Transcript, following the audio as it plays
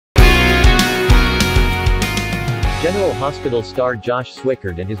General Hospital star Josh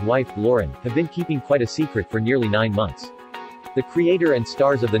Swickard and his wife, Lauren, have been keeping quite a secret for nearly 9 months. The creator and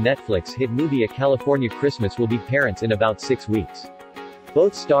stars of the Netflix hit movie A California Christmas will be parents in about 6 weeks.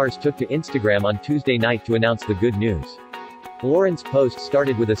 Both stars took to Instagram on Tuesday night to announce the good news. Lauren's post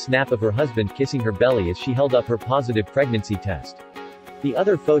started with a snap of her husband kissing her belly as she held up her positive pregnancy test. The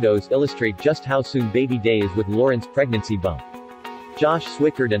other photos illustrate just how soon baby day is with Lauren's pregnancy bump. Josh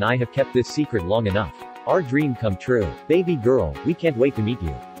Swickard and I have kept this secret long enough. Our dream come true. Baby girl, we can't wait to meet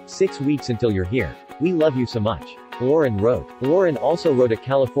you. 6 weeks until you're here. We love you so much. Lauren wrote. Lauren also wrote A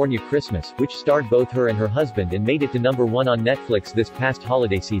California Christmas, which starred both her and her husband and made it to #1 on Netflix this past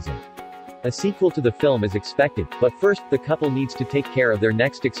holiday season. A sequel to the film is expected, but first, the couple needs to take care of their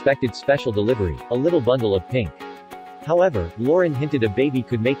next expected special delivery, a little bundle of pink. However, Lauren hinted a baby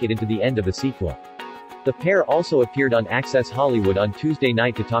could make it into the end of the sequel. The pair also appeared on Access Hollywood on Tuesday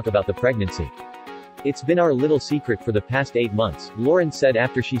night to talk about the pregnancy. "It's been our little secret for the past 8 months, Lauren said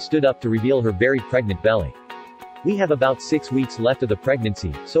after she stood up to reveal her very pregnant belly. "We have about 6 weeks left of the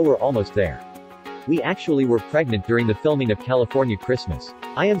pregnancy, so we're almost there. We actually were pregnant during the filming of California Christmas.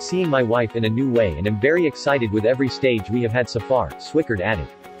 I am seeing my wife in a new way and am very excited with every stage we have had so far," Swickard added.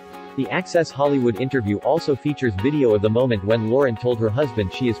 The Access Hollywood interview also features video of the moment when Lauren told her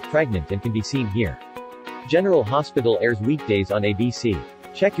husband she is pregnant and can be seen here. General Hospital airs weekdays on ABC.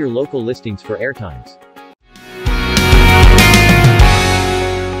 Check your local listings for airtimes.